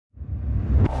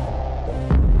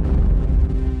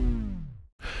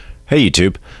Hey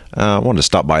YouTube, I wanted to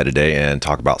stop by today and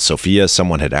talk about Sophia.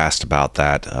 Someone had asked about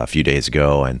that a few days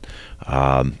ago, and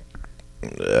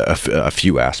a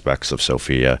few aspects of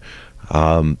Sophia.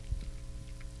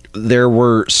 There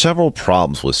were several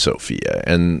problems with Sophia,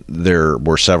 and there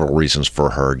were several reasons for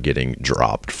her getting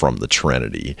dropped from the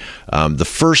Trinity. The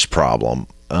first problem,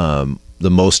 the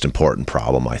most important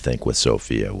problem, I think, with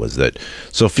Sophia was that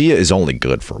Sophia is only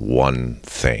good for one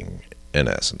thing, in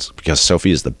essence, because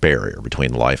Sophia is the barrier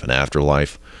between life and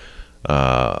afterlife,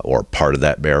 or part of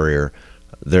that barrier.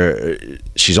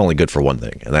 She's only good for one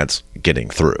thing, and that's getting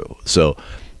through. So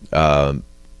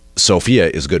Sophia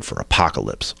is good for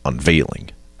apocalypse,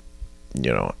 unveiling,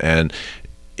 and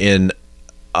in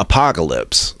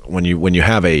apocalypse, when you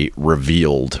have a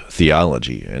revealed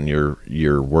theology and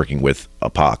you're working with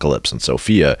apocalypse and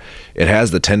Sophia, it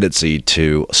has the tendency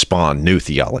to spawn new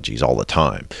theologies all the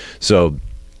time. So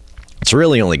it's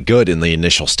really only good in the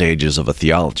initial stages of a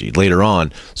theology. Later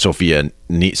on, Sophia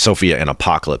and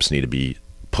apocalypse need to be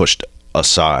pushed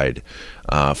aside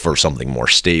for something more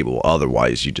stable.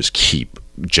 Otherwise, you just keep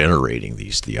generating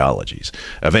these theologies.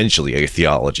 Eventually, a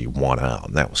theology won out,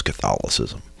 and that was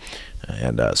Catholicism.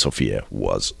 And Sophia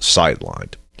was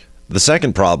sidelined. The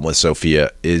second problem with Sophia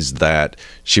is that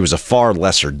she was a far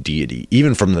lesser deity,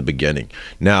 even from the beginning.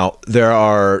 Now, there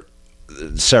are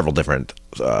several different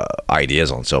ideas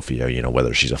on Sophia,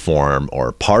 whether she's a form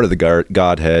or part of the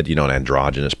Godhead, an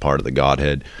androgynous part of the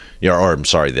Godhead, or I'm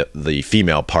sorry, the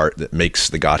female part that makes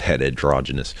the Godhead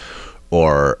androgynous,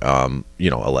 or, a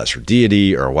lesser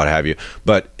deity or what have you.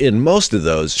 But in most of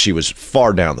those, she was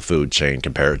far down the food chain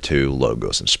compared to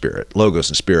Logos and Spirit. Logos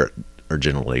and Spirit are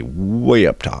generally way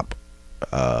up top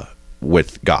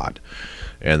with God.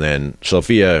 And then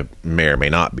Sophia may or may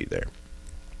not be there.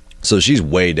 So she's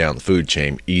way down the food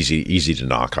chain, easy to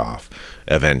knock off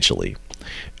eventually.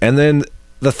 And then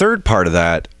the third part of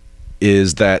that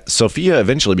is that Sophia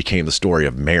eventually became the story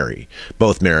of Mary.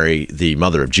 Both Mary, the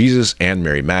mother of Jesus, and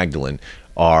Mary Magdalene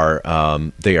are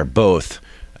both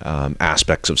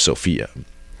aspects of Sophia,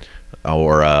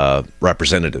 or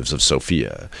representatives of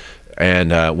Sophia.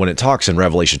 And when it talks in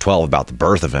Revelation 12 about the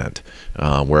birth event,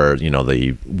 where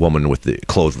the woman with the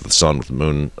clothes of the sun with the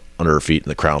moon under her feet and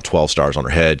the crown of 12 stars on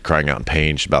her head, crying out in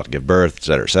pain, she's about to give birth,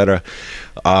 etc., etc.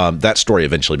 That story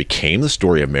eventually became the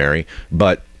story of Mary,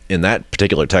 but in that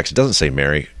particular text, it doesn't say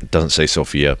Mary, it doesn't say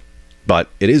Sophia, but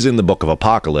it is in the book of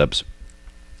Apocalypse,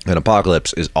 and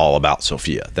Apocalypse is all about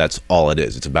Sophia. That's all it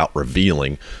is. It's about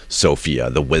revealing Sophia,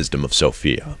 the wisdom of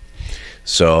Sophia.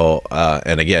 So,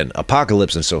 and again,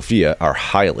 Apocalypse and Sophia are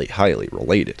highly, highly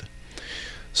related.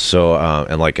 So,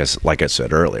 and like I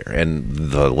said earlier, and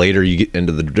the later you get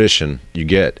into the tradition you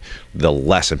get, the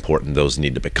less important those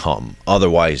need to become.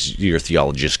 Otherwise, your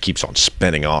theology just keeps on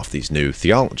spinning off these new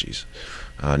theologies,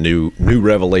 new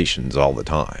revelations all the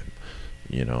time.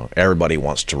 Everybody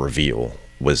wants to reveal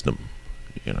wisdom,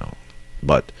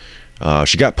 but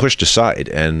she got pushed aside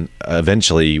and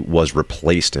eventually was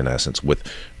replaced, in essence, with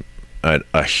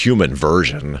a human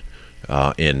version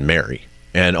in Mary.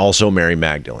 And also Mary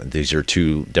Magdalene. These are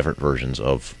two different versions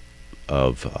of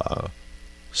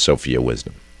Sophia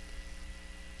wisdom.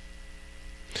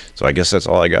 So I guess that's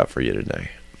all I got for you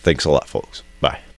today. Thanks a lot, folks. Bye.